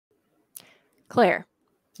Claire,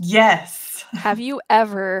 Yes. have you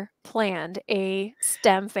ever planned a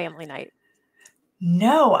STEM family night?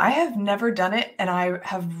 No, I have never done it, and I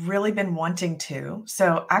have really been wanting to.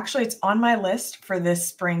 So actually, it's on my list for this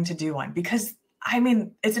spring to do one because I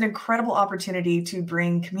mean, it's an incredible opportunity to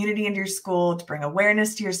bring community into your school, to bring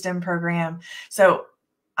awareness to your STEM program. So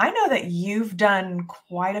I know that you've done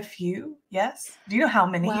quite a few. Yes. Do you know how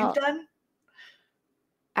many you've Well, done?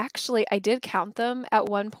 actually, I did count them at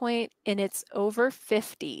one point, and it's over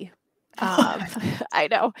 50. Um, What? I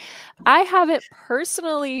know. I haven't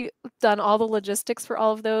personally done all the logistics for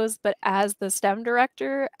all of those, but as the STEM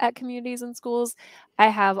director at communities and schools, I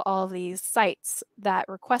have all of these sites that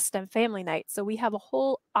request STEM family nights. So we have a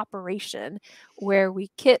whole operation where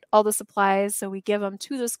we kit all the supplies, so we give them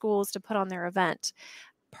to the schools to put on their event.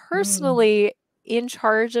 Mm, Personally, in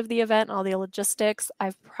charge of the event, all the logistics,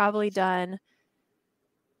 I've probably done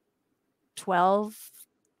 12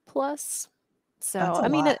 plus. that's So, a I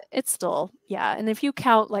mean, lot. it's still, yeah. And if you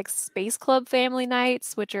count like Space Club family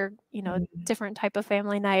nights, which are, Mm, different type of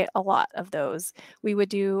family night, a lot of those we would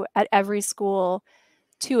do at every school,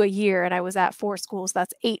 2 a year. And I was at 4 schools,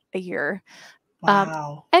 that's 8 a year. Um,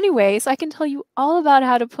 wow. anyway, so I can tell you all about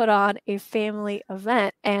how to put on a family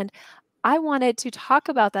event. And I wanted to talk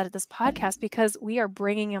about that at this podcast because we are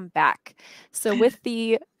bringing them back. So, with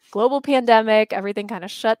the global pandemic, everything kind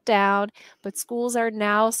of shut down, but schools are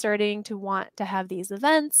now starting to want to have these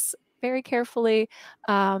events very carefully.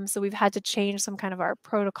 So, we've had to change some kind of our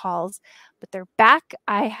protocols, but they're back.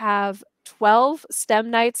 I have 12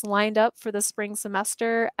 STEM nights lined up for the spring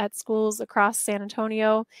semester at schools across San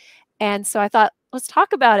Antonio. And so I thought, let's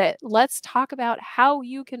talk about it. Let's talk about how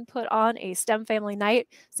you can put on a STEM family night.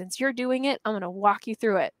 Since you're doing it, I'm going to walk you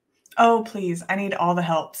through it. Oh, please. I need all the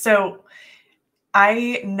help. So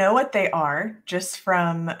I know what they are just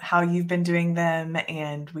from how you've been doing them,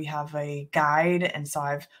 and we have a guide, and so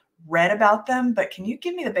I've read about them, but can you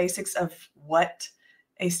give me the basics of what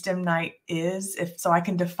a STEM night is, if so I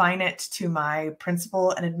can define it to my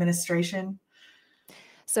principal and administration?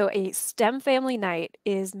 So, a STEM family night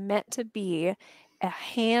is meant to be a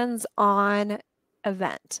hands on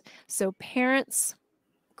event. So, parents,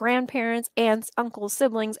 grandparents, aunts, uncles,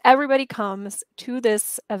 siblings, everybody comes to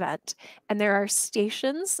this event, and there are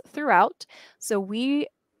stations throughout. So,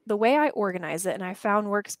 the way I organize it and I found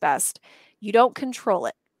works best, you don't control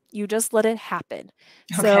it, you just let it happen.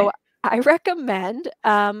 So, Okay. I recommend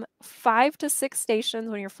 5 to 6 stations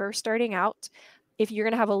when you're first starting out. If you're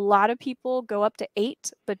going to have a lot of people, go up to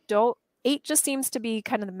 8, but don't. 8 just seems to be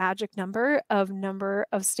kind of the magic number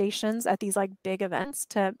of stations at these like big events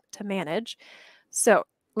to manage. So,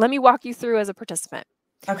 let me walk you through as a participant.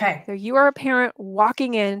 Okay. So, you are a parent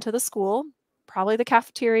walking into the school, probably the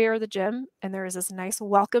cafeteria or the gym, and there is this nice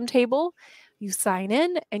welcome table. You sign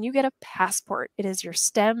in and you get a passport. It is your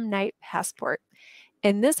STEM night passport.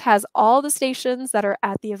 And this has all the stations that are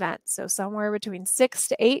at the event. So, somewhere between 6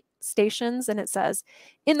 to 8 stations. And it says,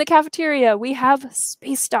 in the cafeteria, we have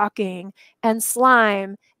space docking and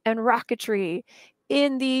slime and rocketry.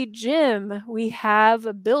 In the gym, we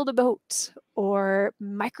have build a boat or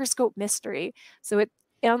microscope mystery. So,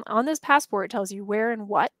 on this passport, it tells you where and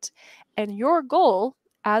what. And your goal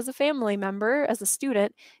as a family member, as a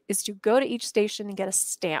student, is to go to each station and get a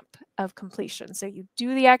stamp of completion. So, you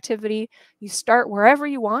do the activity, you start wherever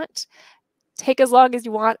you want, take as long as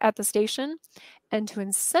you want at the station. And to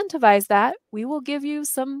incentivize that, we will give you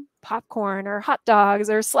some popcorn or hot dogs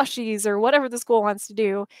or slushies or whatever the school wants to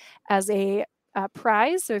do as a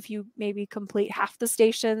prize. So if you maybe complete half the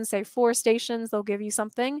stations, say 4 stations, they'll give you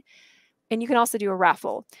something. And you can also do a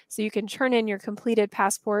raffle. So you can turn in your completed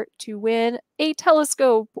passport to win a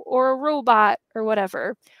telescope or a robot or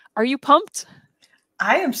whatever. Are you pumped?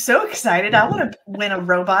 I am so excited. I want to win a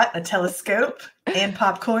robot, a telescope, and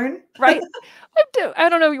popcorn. Right? I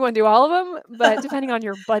don't know if you want to do all of them, but depending on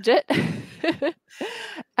your budget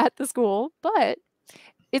at the school, but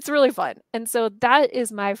it's really fun. And so that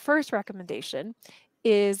is my first recommendation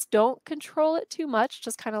is don't control it too much,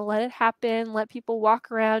 just kind of let it happen, let people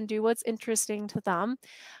walk around, do what's interesting to them.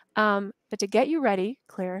 But to get you ready,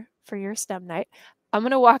 Claire, for your STEM night, I'm going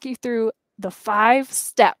to walk you through the 5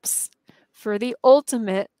 steps for the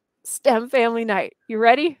ultimate STEM family night. You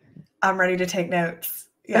ready? I'm ready to take notes.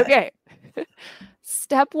 Yes. Okay.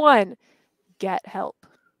 Step 1, get help.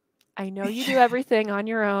 I know you do everything on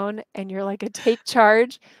your own and you're like a take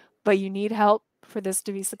charge, but you need help for this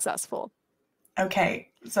to be successful. Okay.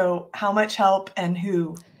 So, how much help and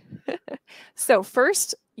who? So,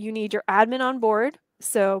 first, you need your admin on board.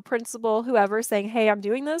 So, principal, whoever saying, hey, I'm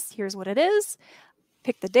doing this, here's what it is.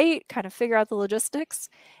 Pick the date, kind of figure out the logistics.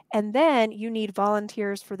 And then you need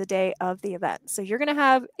volunteers for the day of the event. So you're going to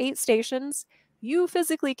have 8 stations. You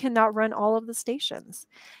physically cannot run all of the stations.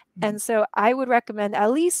 Mm. And so I would recommend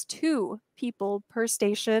at least 2 people per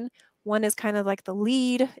station. One is kind of like the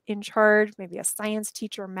lead in charge, maybe a science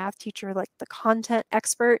teacher or math teacher, like the content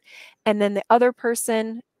expert. And then the other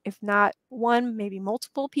person, if not one, maybe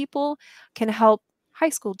multiple people, can help high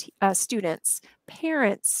school students,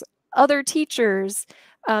 parents, other teachers,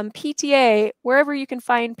 PTA, wherever you can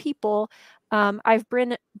find people. I've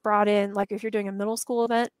brought in, like if you're doing a middle school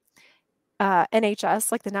event,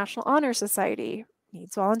 NHS, like the National Honor Society,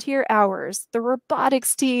 needs volunteer hours. The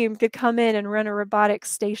robotics team could come in and run a robotics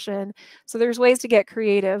station. So there's ways to get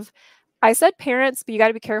creative. I said parents, but you got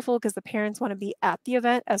to be careful because the parents want to be at the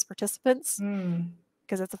event as participants Mm.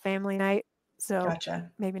 because it's a family night. So Gotcha.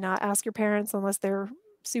 maybe not ask your parents unless they're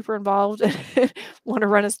super involved and want to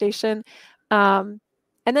run a station. And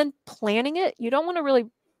then planning it, you don't want to really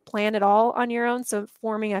plan it all on your own. So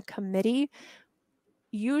forming a committee.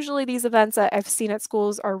 Usually these events that I've seen at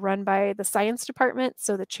schools are run by the science department.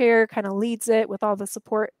 So the chair kind of leads it with all the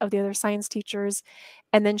support of the other science teachers.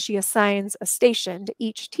 And then she assigns a station to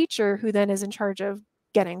each teacher who then is in charge of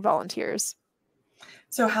getting volunteers.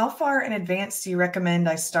 So how far in advance do you recommend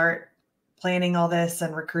I start planning all this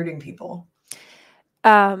and recruiting people?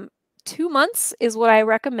 2 months is what I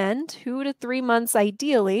recommend, 2 to 3 months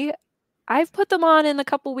ideally. I've put them on in a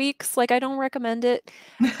couple weeks. Like I don't recommend it.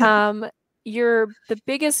 Um, the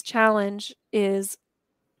biggest challenge is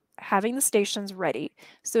having the stations ready.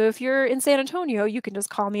 So if you're in San Antonio, you can just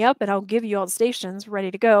call me up and I'll give you all the stations ready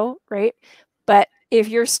to go, right? But if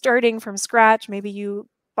you're starting from scratch, maybe you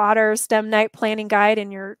bought our STEM night planning guide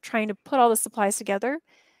and you're trying to put all the supplies together,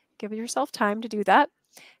 give yourself time to do that.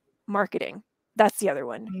 Marketing, that's the other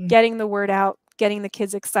one. Mm. Getting the word out, getting the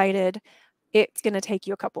kids excited. It's going to take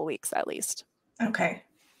you a couple weeks at least. Okay.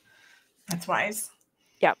 That's wise.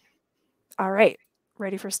 Yep. All right.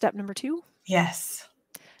 Ready for step number 2? Yes.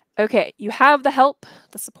 Okay, you have the help,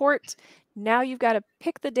 the support. Now you've got to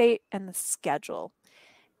pick the date and the schedule.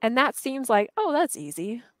 And that seems like, oh, that's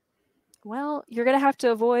easy. Well, you're going to have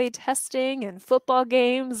to avoid testing and football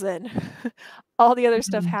games and all the other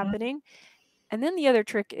stuff Mhm. happening. And then the other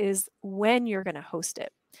trick is when you're going to host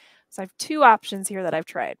it. So I have 2 options here that I've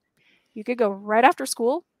tried. You could go right after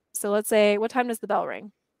school. So let's say, what time does the bell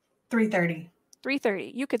ring? 3:30.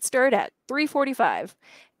 3:30. You could start at 3:45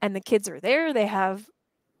 and the kids are there. They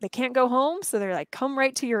can't go home, so they're like, come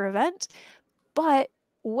right to your event. But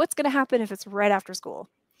what's going to happen if it's right after school?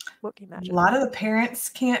 What can you A imagine? lot of the parents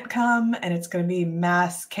can't come, and it's going to be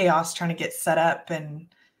mass chaos trying to get set up and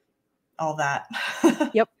all that.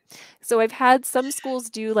 Yep. So I've had some schools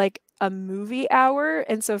do like a movie hour.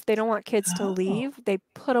 And so if they don't want kids to Oh. leave, they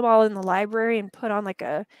put them all in the library and put on like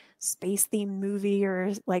a space themed movie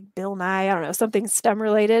or like Bill Nye, I don't know, something STEM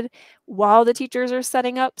related while the teachers are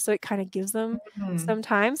setting up. So it kind of gives them Mhm. some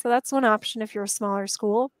time. So that's one option if you're a smaller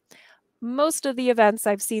school. Most of the events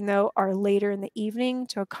I've seen, though, are later in the evening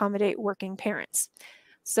to accommodate working parents.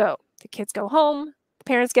 So the kids go home, the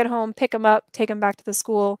parents get home, pick them up, take them back to the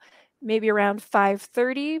school. Maybe around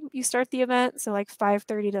 5:30 you start the event, so like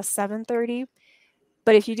 5:30 to 7:30.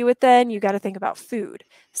 But if you do it then, you got to think about food.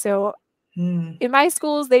 So Mm. in my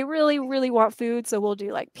schools, they really, really want food. So we'll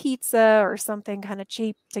do like pizza or something kind of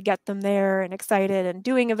cheap to get them there and excited and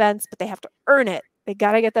doing events, but they have to earn it. They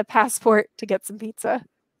got to get the passport to get some pizza.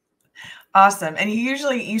 Awesome. And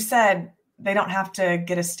you said they don't have to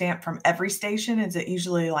get a stamp from every station. Is it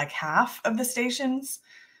usually like half of the stations?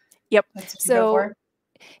 Yep. That's what you go So for?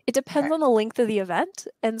 it Okay. depends on the length of the event.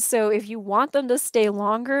 And so if you want them to stay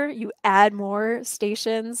longer, you add more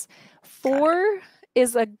stations. Got it. 4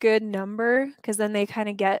 is a good number because then they kind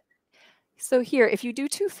of get. So here, if you do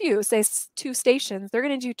too few, say 2 stations, they're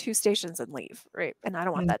going to do 2 stations and leave, right? And I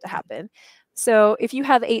don't want Mm. that to happen. So if you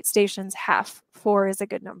have 8 stations, half, 4 is a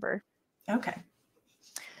good number. Okay.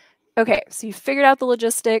 Okay, so you figured out the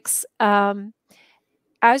logistics.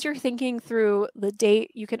 As you're thinking through the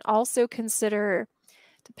date, you can also consider,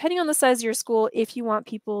 depending on the size of your school, if you want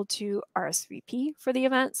people to RSVP for the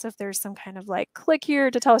event. So if there's some kind of like click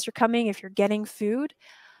here to tell us you're coming, if you're getting food,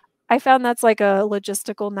 I found that's like a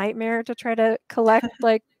logistical nightmare to try to collect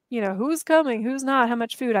like, who's coming, who's not, how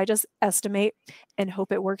much food. I just estimate and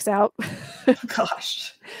hope it works out.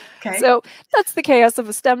 Gosh. Okay. So that's the chaos of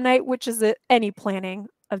a STEM night, which is any planning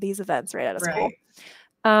of these events right out of school.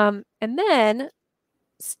 Right. And then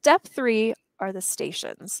step 3 are the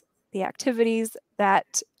stations, the activities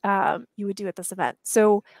that you would do at this event.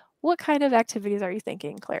 So what kind of activities are you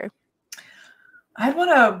thinking, Claire? I'd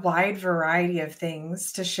want a wide variety of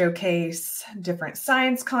things to showcase different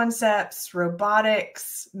science concepts,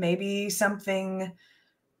 robotics, maybe something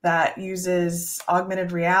that uses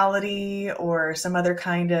augmented reality or some other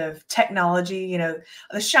kind of technology.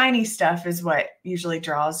 The shiny stuff is what usually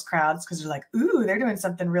draws crowds because they're like, ooh, they're doing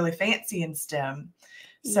something really fancy in STEM.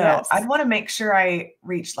 So I'd Yes. want to make sure I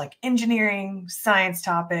reach like engineering, science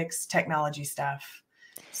topics, technology stuff.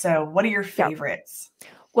 So, what are your Yep. favorites?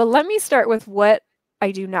 Well, let me start with what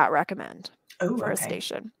I do not recommend Oh, for a okay.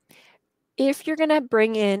 station. If you're going to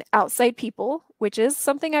bring in outside people, which is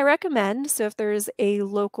something I recommend, so if there's a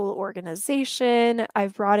local organization,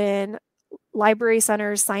 I've brought in library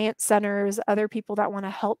centers, science centers, other people that want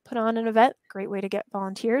to help put on an event, great way to get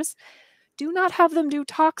volunteers. Do not have them do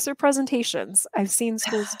talks or presentations. I've seen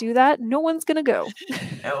schools do that. No one's going to go.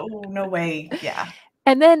 Oh, no way. Yeah.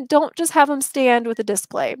 And then don't just have them stand with a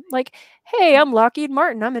display like, hey, I'm Lockheed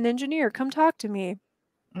Martin. I'm an engineer. Come talk to me.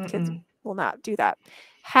 Kids Mm-mm. will not do that.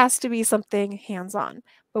 Has to be something hands on.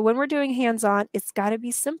 But when we're doing hands on, it's got to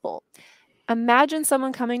be simple. Imagine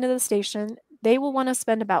someone coming to the station, they will want to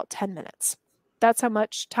spend about 10 minutes. That's how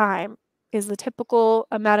much time is the typical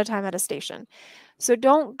amount of time at a station. So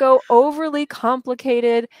don't go overly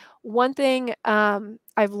complicated. One thing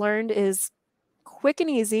I've learned is quick and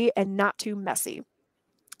easy and not too messy.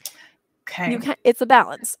 Okay. It's a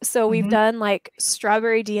balance. So we've Hmm. done like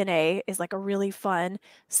strawberry DNA is like a really fun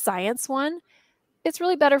science one. It's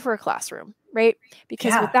really better for a classroom, right?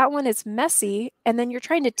 Because with Yeah. that one, it's messy, and then you're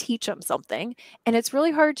trying to teach them something, and it's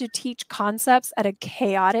really hard to teach concepts at a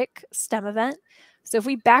chaotic STEM event. So if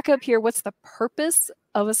we back up here, what's the purpose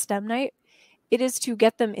of a STEM night? It is to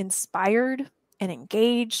get them inspired and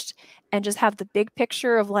engaged and just have the big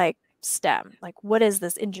picture of like STEM. Like, what is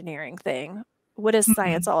this engineering thing? What is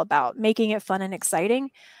science Mhm. all about? Making it fun and exciting.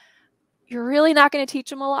 You're really not going to teach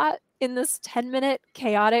them a lot in this 10-minute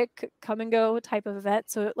chaotic come and go type of event.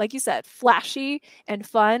 So, like you said, flashy and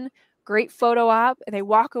fun, great photo op, and they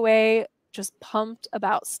walk away just pumped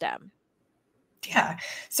about STEM. Yeah.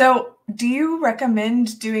 So, do you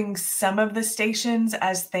recommend doing some of the stations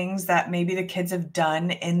as things that maybe the kids have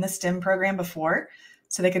done in the STEM program before?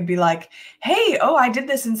 So they could be like, hey, oh, I did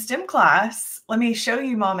this in STEM class. Let me show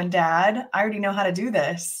you, mom and dad. I already know how to do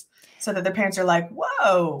this. So that their parents are like,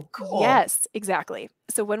 whoa, cool. Yes, exactly.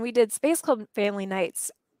 So when we did Space Club family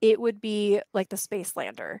nights, it would be like the Space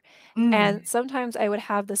Lander. And Mm. sometimes I would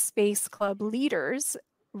have the Space Club leaders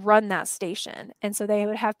run that station. And so they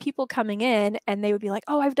would have people coming in and they would be like,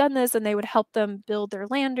 oh, I've done this. And they would help them build their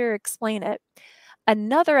lander, explain it.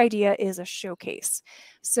 Another idea is a showcase.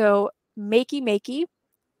 So, Makey Makey,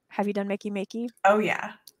 have you done Makey Makey? Oh,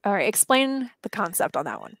 yeah. All right, explain the concept on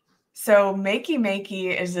that one. So, Makey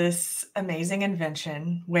Makey is this amazing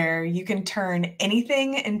invention where you can turn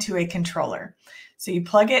anything into a controller. So, you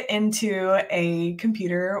plug it into a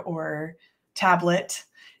computer or tablet,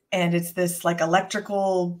 and it's this like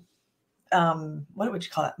electrical, what would you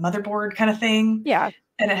call it? Motherboard kind of thing. Yeah,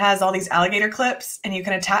 And it has all these alligator clips, and you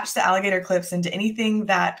can attach the alligator clips into anything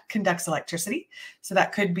that conducts electricity. So,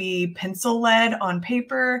 that could be pencil lead on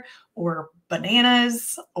paper, or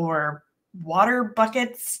bananas, or water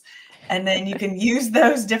buckets. And then you can use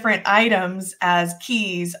those different items as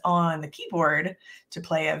keys on the keyboard to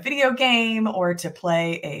play a video game or to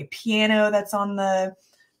play a piano that's on the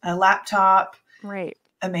laptop. right.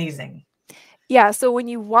 Amazing. Yeah, so when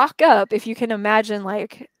you walk up, if you can imagine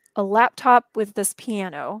like a laptop with this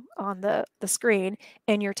piano on the screen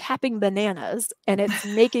and you're tapping bananas and it's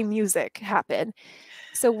making music happen.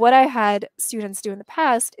 So what I had students do in the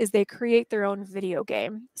past is they create their own video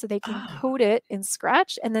game. So they can Oh, code it in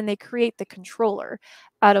Scratch and then they create the controller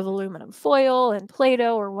out of aluminum foil and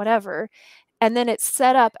Play-Doh or whatever. And then it's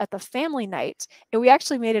set up at the family night. And we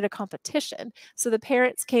actually made it a competition. So the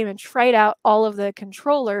parents came and tried out all of the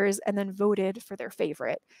controllers and then voted for their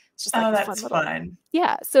favorite. It's just like oh, a fun that's little, fun.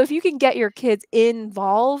 yeah. So if you can get your kids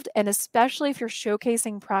involved, and especially if you're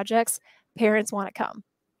showcasing projects, parents want to come,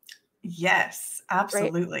 Yes,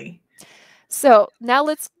 right? absolutely. So now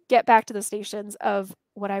let's get back to the stations of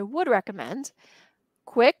what I would recommend.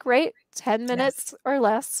 Quick, right? 10 Yes. minutes or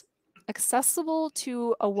less, accessible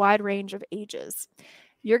to a wide range of ages.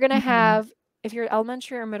 You're going to Mhm. have, if you're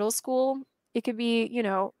elementary or middle school, it could be,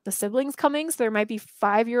 the siblings coming. So there might be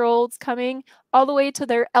 5-year-olds coming all the way to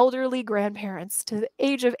their elderly grandparents to the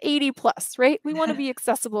age of 80 plus, right? We want to be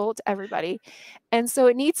accessible to everybody. And so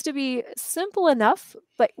it needs to be simple enough,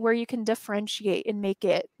 but where you can differentiate and make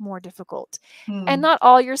it more difficult. And Hmm. not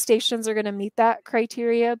all your stations are going to meet that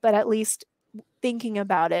criteria, but at least thinking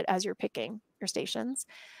about it as you're picking your stations.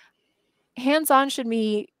 Hands on should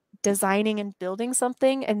be designing and building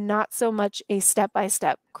something and not so much a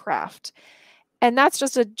step-by-step craft. And that's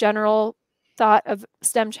just a general thought of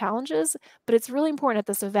STEM challenges, but it's really important at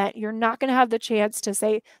this event. You're not going to have the chance to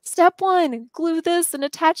say, step one, glue this and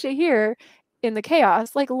attach it here in the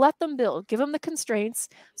chaos. Like, let them build, give them the constraints.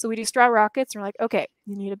 So we do straw rockets, and we're like, okay,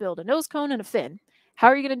 you need to build a nose cone and a fin. How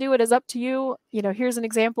are you going to do it is up to you. You know, here's an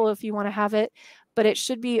example if you want to have it, but it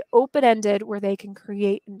should be open-ended where they can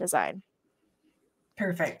create and design.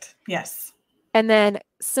 Perfect. Yes. And then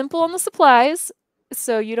simple on the supplies.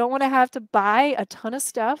 So you don't want to have to buy a ton of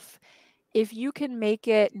stuff if you can make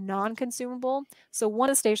it non-consumable. So one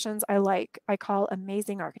of the stations I call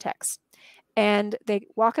Amazing Architects. And they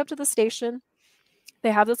walk up to the station,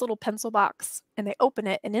 they have this little pencil box, and they open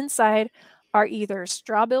it, and inside are either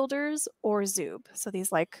straw builders or Zoob. So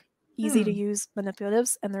these like easy to use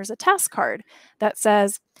manipulatives. And there's a task card that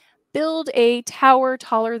says, build a tower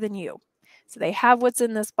taller than you. So they have what's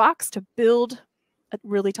in this box to build a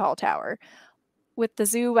really tall tower. With the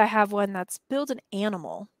Zoob, I have one that's build an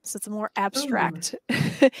animal. So it's more abstract.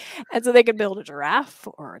 And so they can build a giraffe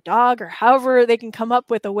or a dog or however they can come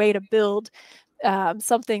up with a way to build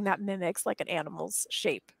something that mimics like an animal's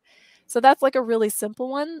shape. So that's like a really simple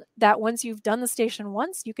one that once you've done the station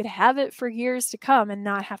once, you could have it for years to come and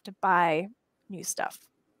not have to buy new stuff.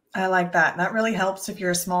 I like that. That really helps if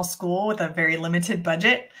you're a small school with a very limited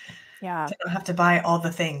budget. Yeah. To not have to buy all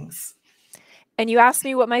the things. And you asked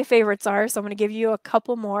me what my favorites are, so I'm going to give you a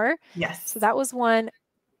couple more. Yes. So that was one.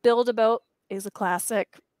 Build a boat is a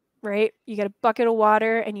classic, right? You get a bucket of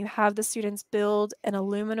water and you have the students build an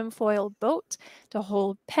aluminum foil boat to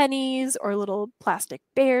hold pennies or little plastic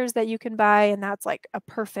bears that you can buy. And that's like a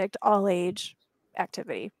perfect all-age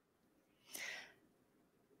activity.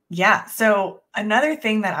 Yeah. So another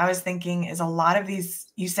thing that I was thinking is a lot of these,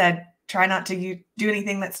 you said, try not to do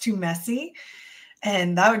anything that's too messy.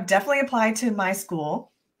 And that would definitely apply to my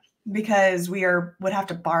school because would have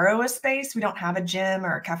to borrow a space. We don't have a gym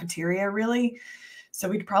or a cafeteria really. So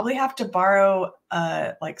we'd probably have to borrow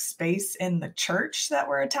like space in the church that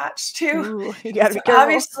we're attached to. Ooh, you gotta so be careful.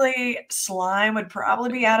 obviously slime would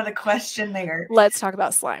probably be out of the question there. Let's talk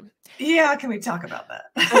about slime. Yeah, can we talk about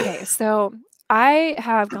that? Okay, so I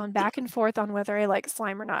have gone back and forth on whether I like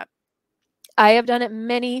slime or not. I have done it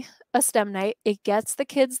many a STEM night. It gets the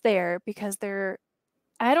kids there because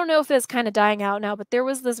I don't know if it's kind of dying out now, but there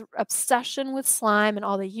was this obsession with slime and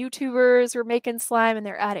all the YouTubers were making slime and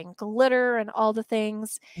they're adding glitter and all the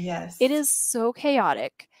things. Yes. It is so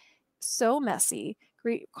chaotic, so messy,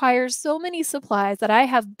 requires so many supplies that I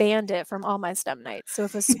have banned it from all my STEM nights. So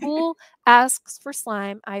if a school asks for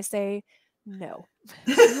slime, I say no.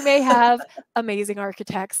 You may have amazing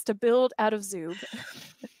architects to build out of Zoob.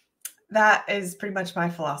 That is pretty much my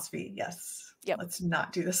philosophy. Yes. Yep. Let's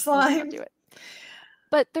not do the slime. Let's not do it.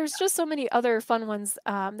 But there's just so many other fun ones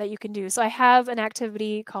that you can do. So I have an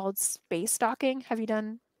activity called space docking. Have you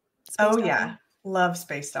done space docking? Yeah. Love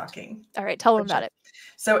space docking. All right. Tell them about it.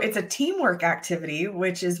 So it's a teamwork activity,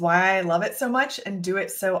 which is why I love it so much and do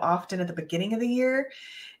it so often at the beginning of the year.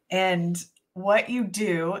 And what you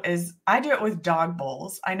do is I do it with dog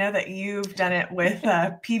bowls. I know that you've done it with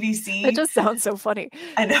PVC. It just sounds so funny.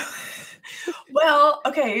 I know. Well,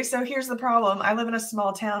 okay, so here's the problem. I live in a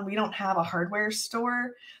small town. We don't have a hardware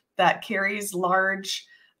store that carries large,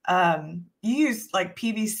 you use like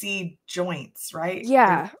PVC joints, right?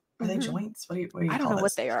 Yeah. Are they joints? What do you I don't call know those?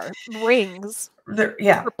 what they are. Rings.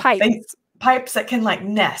 Yeah. Or pipes. Pipes that can like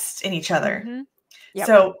nest in each other. Yep.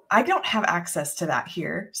 So I don't have access to that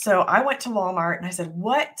here. So I went to Walmart and I said,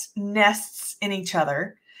 what nests in each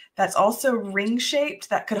other that's also ring shaped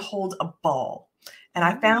that could hold a ball? And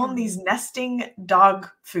I found these nesting dog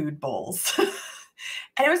food bowls.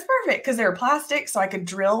 And it was perfect because they were plastic, so I could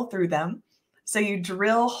drill through them. So you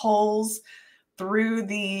drill holes through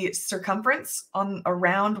the circumference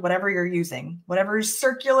around whatever you're using, whatever is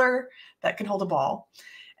circular that can hold a ball.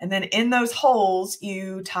 And then in those holes,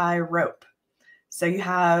 you tie rope. So you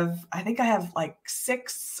have, I think I have like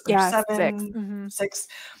 6 or 7, 6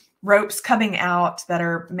 ropes coming out that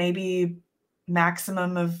are maybe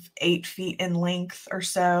maximum of 8 feet in length or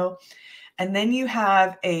so. And then you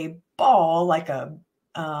have a ball, like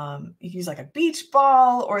you use like a beach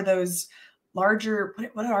ball or those larger,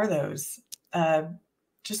 what are those?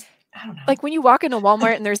 Just, I don't know. Like when you walk into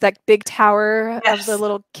Walmart and there's that big tower of the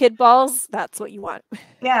little kid balls, that's what you want.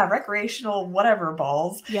 Yeah, recreational whatever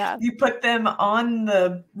balls. Yeah. You put them on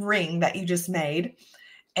the ring that you just made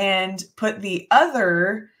and put the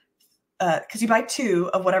other, because you buy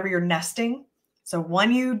 2 of whatever you're nesting. So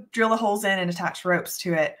one you drill the holes in and attach ropes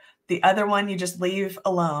to it. The other one you just leave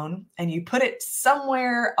alone and you put it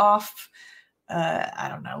somewhere off I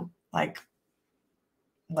don't know, like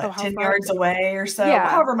Oh, what, how 10 far? yards away or so, Yeah,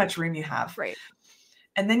 however much room you have. right.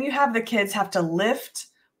 And then you have the kids have to lift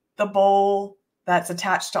the bowl that's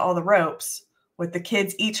attached to all the ropes, with the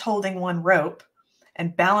kids each holding one rope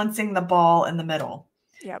and balancing the ball in the middle.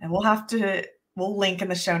 Yep. And we'll link in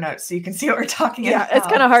the show notes so you can see what we're talking Yeah, it's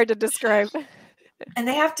kind of about. hard to describe. And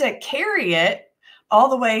they have to carry it all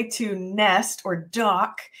the way to nest or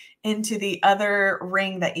dock into the other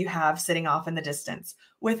ring that you have sitting off in the distance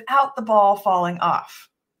without the ball falling off.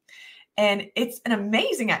 And it's an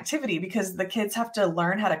amazing activity because the kids have to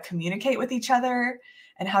learn how to communicate with each other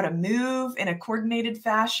and how to move in a coordinated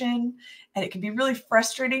fashion. And it can be really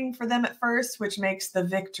frustrating for them at first, which makes the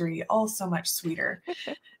victory all so much sweeter.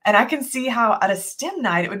 And I can see how at a STEM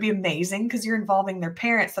night, it would be amazing because you're involving their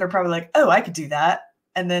parents that are probably like, oh, I could do that.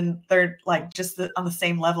 And then they're like just on the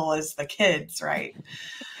same level as the kids, right?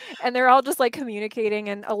 And they're all just like communicating.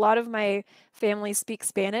 And a lot of my family speak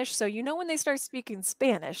Spanish. So, you know, when they start speaking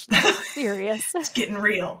Spanish, this is serious. It's getting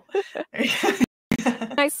real.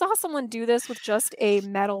 I saw someone do this with just a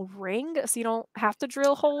metal ring. So you don't have to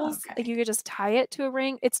drill holes. Like Okay. you could just tie it to a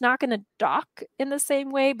ring. It's not going to dock in the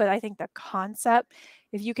same way, but I think the concept,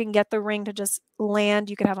 if you can get the ring to just land,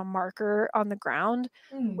 you can have a marker on the ground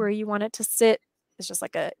where Hmm. you want it to sit. It's just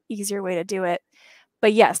like a easier way to do it.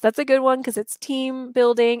 But yes, that's a good one because it's team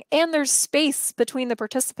building and there's space between the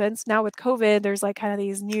participants. Now with COVID, there's like kind of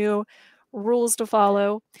these new rules to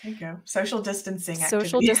follow. There you go. Social distancing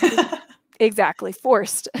Social activity. distance, exactly,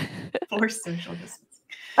 forced. Forced social distancing.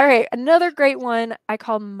 All right, another great one I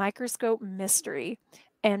call microscope mystery,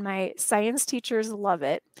 and my science teachers love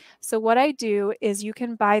it. So what I do is you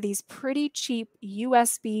can buy these pretty cheap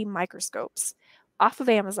USB microscopes off of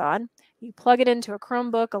Amazon. You plug it into a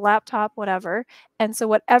Chromebook, a laptop, whatever. And so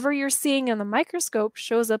whatever you're seeing in the microscope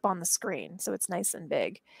shows up on the screen. So it's nice and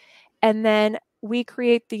big. And then we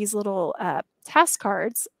create these little task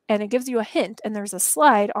cards, and it gives you a hint, and there's a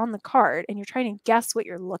slide on the card, and you're trying to guess what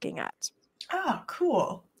you're looking at. Oh,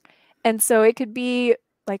 cool. And so it could be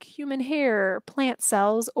like human hair, plant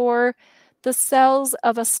cells, or the cells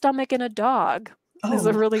of a stomach in a dog is a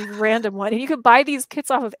Oh. really random one. And you can buy these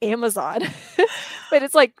kits off of Amazon, but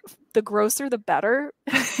it's like the grosser, the better,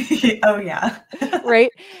 Oh, yeah.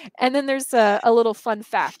 right? And then there's a little fun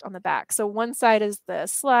fact on the back. So one side is the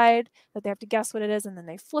slide that they have to guess what it is, and then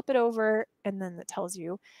they flip it over, and then it tells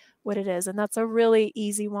you what it is. And that's a really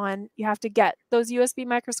easy one. You have to get those USB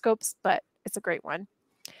microscopes, but it's a great one.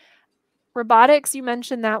 Robotics, you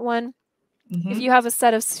mentioned that one. If Hmm. you have a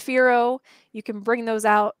set of Sphero, you can bring those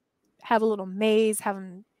out, have a little maze, have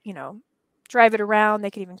them, you know, drive it around. They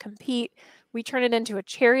can even compete. We turn it into a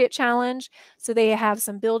chariot challenge. So they have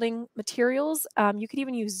some building materials. You could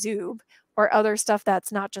even use Zoob or other stuff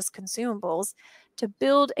that's not just consumables to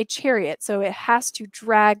build a chariot. So it has to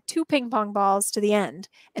drag 2 ping pong balls to the end,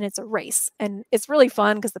 and it's a race. And it's really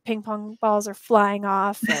fun because the ping pong balls are flying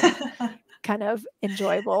off and kind of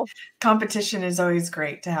enjoyable. Competition is always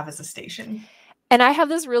great to have as a station. And I have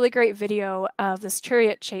this really great video of this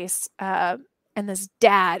chariot chase, and this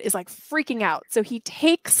dad is like freaking out. So he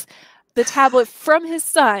takes the tablet from his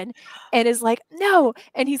son and is like, no.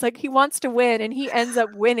 And he's like, he wants to win, and he ends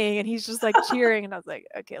up winning, and he's just like cheering. And I was like,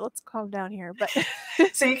 okay, let's calm down here. But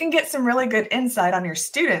So you can get some really good insight on your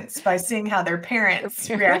students by seeing how their their parents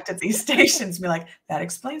react parents. at these stations and be like, that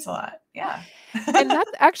explains a lot. Yeah. And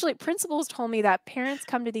that's actually, principals told me that parents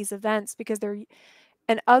come to these events because they're,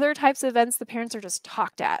 and other types of events, the parents are just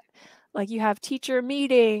talked at. Like you have teacher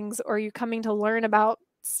meetings or you coming to learn about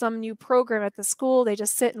some new program at the school, they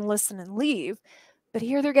just sit and listen and leave. But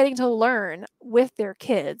here they're getting to learn with their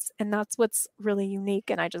kids. And that's what's really unique.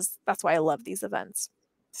 And that's why I love these events.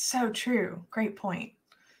 So true. Great point.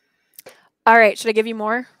 All right. Should I give you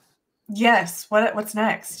more? Yes. What's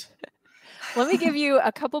next? Let me give you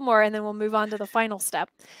a couple more and then we'll move on to the final step.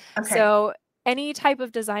 Okay. So, any type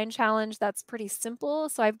of design challenge that's pretty simple.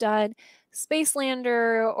 So, I've done Space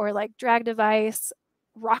Lander or like drag device.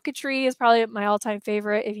 Rocketry is probably my all time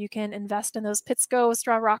favorite. If you can invest in those Pittsco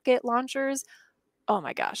straw rocket launchers, oh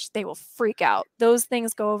my gosh, they will freak out. Those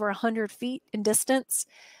things go over 100 feet in distance.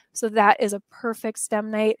 So, that is a perfect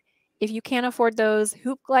STEM night. If you can't afford those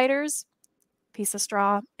hoop gliders, piece of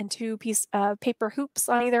straw and 2 paper hoops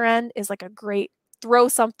on either end is like a great throw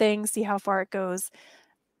something, see how far it goes.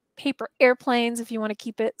 Paper airplanes, if you want to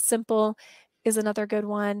keep it simple, is another good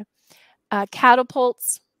one.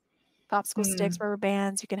 Catapults, popsicle sticks, Mm. rubber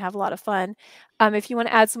bands, you can have a lot of fun. If you want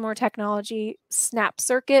to add some more technology, snap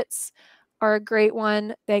circuits are a great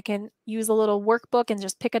one. They can use a little workbook and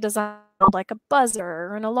just pick a design like a buzzer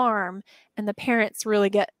or an alarm, and the parents really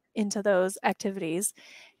get into those activities.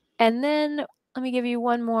 And then let me give you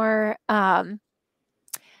one more.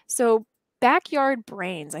 So Backyard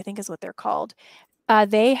Brains, I think is what they're called.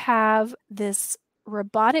 They have this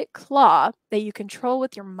robotic claw that you control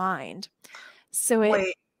with your mind. So it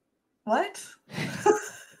Wait, what?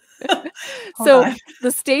 Hold so on.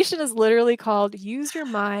 the station is literally called Use Your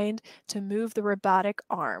Mind to Move the Robotic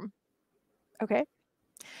Arm. Okay.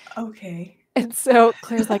 Okay. And so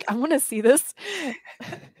Claire's like, I want to see this.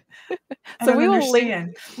 I So don't we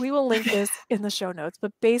understand. will link this in the show notes.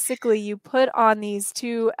 But basically, you put on these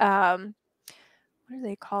two what are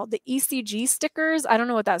they called? The ECG stickers. I don't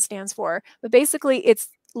know what that stands for, but basically, it's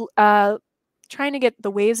trying to get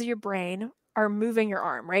the waves of your brain are moving your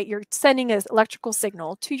arm, right? You're sending an electrical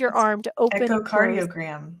signal to your It's arm to open and close.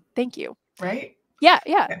 echocardiogram, Thank you. right? Yeah,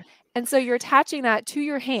 yeah. Okay. And so you're attaching that to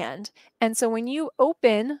your hand. And so when you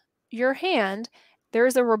open your hand,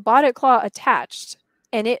 there's a robotic claw attached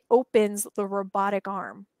and it opens the robotic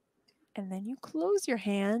arm. And then you close your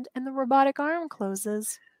hand and the robotic arm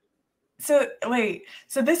closes. So wait,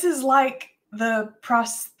 so this is like the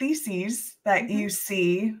prostheses that Mhm. you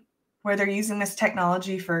see where they're using this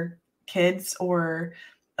technology for kids or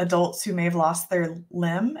adults who may have lost their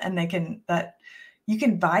limb and they can that you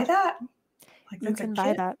can buy that? Like You that's a can buy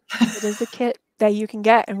kit? that. It is a kit that you can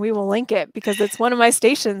get, and we will link it because it's one of my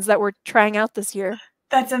stations that we're trying out this year.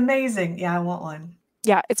 That's amazing. Yeah, I want one.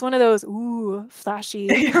 Yeah, it's one of those, ooh, flashy.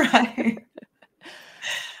 You're right.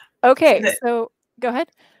 So Okay, that so go ahead.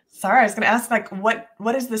 sorry, I was gonna ask like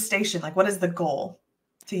what is the station? Like what is the goal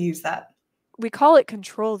to use that? We call it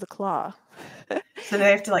control the claw. So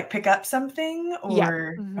they have to like pick up something Yeah.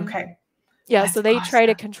 or Mhm. okay. Yeah, so That's they try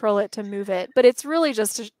to awesome. control it to move it, but it's really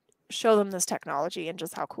just to show them this technology and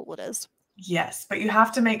just how cool it is. Yes, but you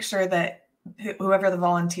have to make sure that whoever the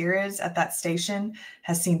volunteer is at that station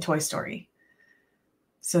has seen Toy Story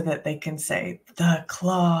so that they can say the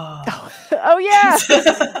claw. Oh, oh yeah.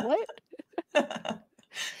 What?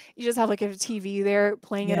 You just have like a TV there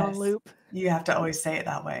playing it on Yes, loop. you have to always say it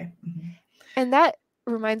that way. Mhm. And that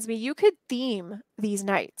reminds me, you could theme these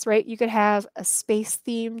nights, right? You could have a space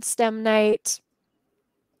themed STEM night,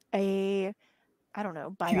 a, I don't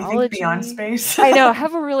know, Can you think beyond biology. space? I know, I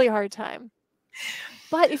have a really hard time.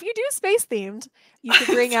 But if you do space themed, you could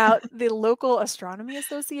bring out the local astronomy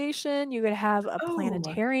association. You could have a Oh,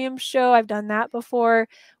 planetarium show. I've done that before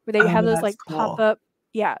where they have oh, those that's like pop cool. up.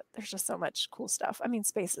 Yeah, there's just so much cool stuff. I mean,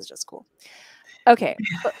 space is just cool. Okay,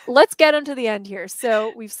 but let's get into the end here.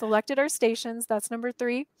 So we've selected our stations. That's number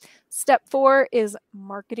 3. Step 4 is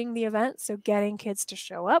marketing the event. So getting kids to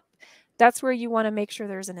show up. That's where you want to make sure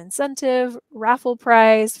there's an incentive, raffle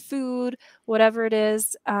prize, food, whatever it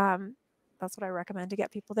is. That's what I recommend to get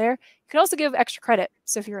people there. You can also give extra credit.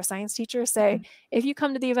 So if you're a science teacher, say, Mhm. if you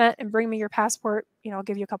come to the event and bring me your passport, I'll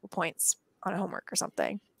give you a couple points on a homework or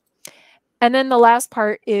something. And then the last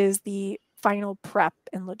part is the final prep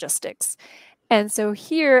and logistics. And so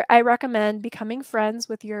here I recommend becoming friends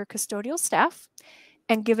with your custodial staff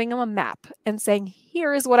and giving them a map and saying,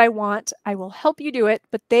 here is what I want. I will help you do it.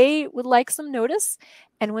 But they would like some notice.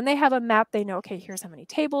 And when they have a map, they know, okay, here's how many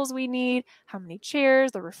tables we need, how many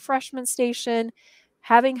chairs, the refreshment station,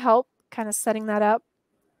 having help kind of setting that up,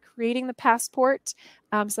 creating the passport.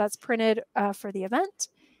 So that's printed for the event.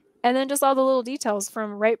 And then just all the little details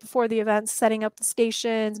from right before the event, setting up the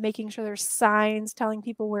stations, making sure there's signs telling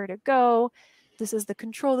people where to go. This is the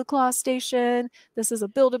control the claw station. This is a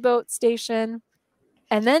build a boat station.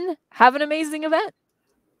 And then have an amazing event.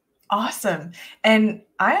 Awesome. And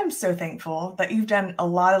I am so thankful that you've done a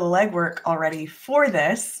lot of the legwork already for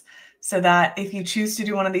this so that if you choose to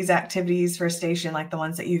do one of these activities for a station like the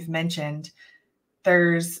ones that you've mentioned,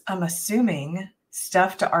 there's, I'm assuming,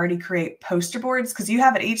 stuff to already create poster boards because you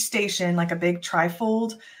have at each station like a big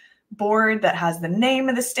trifold board that has the name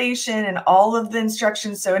of the station and all of the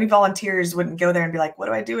instructions. So any volunteers wouldn't go there and be like, what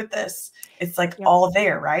do I do with this? It's like Yep. all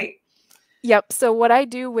there, right? Yep. So what I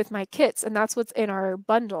do with my kits, and that's what's in our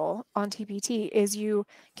bundle on TPT, is you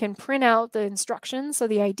can print out the instructions. So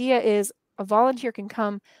the idea is a volunteer can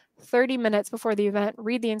come 30 minutes before the event,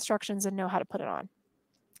 read the instructions, and know how to put it on.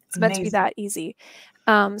 It's meant to be Amazing. that easy.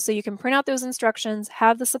 So you can print out those instructions,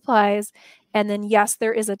 have the supplies, and then yes,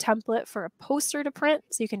 there is a template for a poster to print.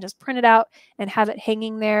 So you can just print it out and have it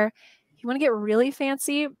hanging there. If you want to get really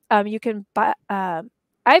fancy, you can buy.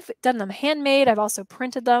 I've done them handmade. I've also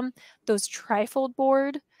printed them. Those trifold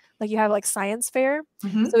board, like you have like science fair. So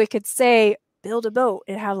Hmm. it could say build a boat.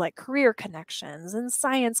 It have like career connections and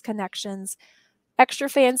science connections. Extra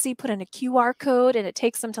fancy, put in a QR code and it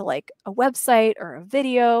takes them to like a website or a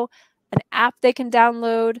video, an app they can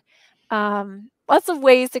download. Lots of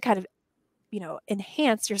ways to kind of,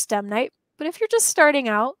 enhance your STEM night. But if you're just starting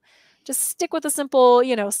out, just stick with a simple,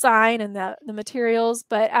 sign and the materials.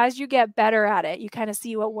 But as you get better at it, you kind of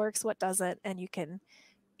see what works, what doesn't, and you can,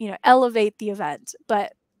 elevate the event.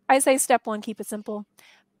 But I say step one, keep it simple.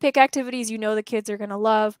 Pick activities the kids are going to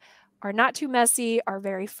love, are not too messy, are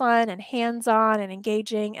very fun and hands-on and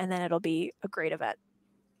engaging, and then it'll be a great event.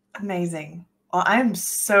 Amazing. Well, I'm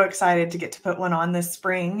so excited to get to put one on this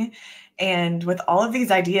spring. And with all of these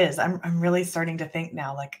ideas, I'm really starting to think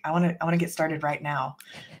now, like I want to get started right now.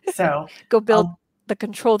 So Go build I'll the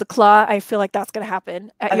control the claw. I feel like that's going to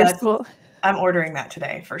happen at your that's school. I'm ordering that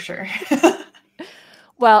today for sure.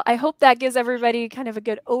 Well, I hope that gives everybody kind of a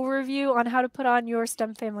good overview on how to put on your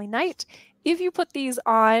STEM family night. If you put these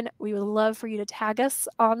on, we would love for you to tag us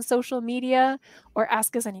on social media or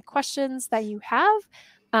ask us any questions that you have.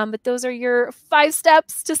 But those are your 5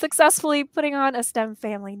 steps to successfully putting on a STEM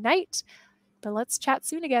family night. But let's chat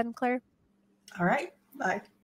soon again, Claire. All right. Bye.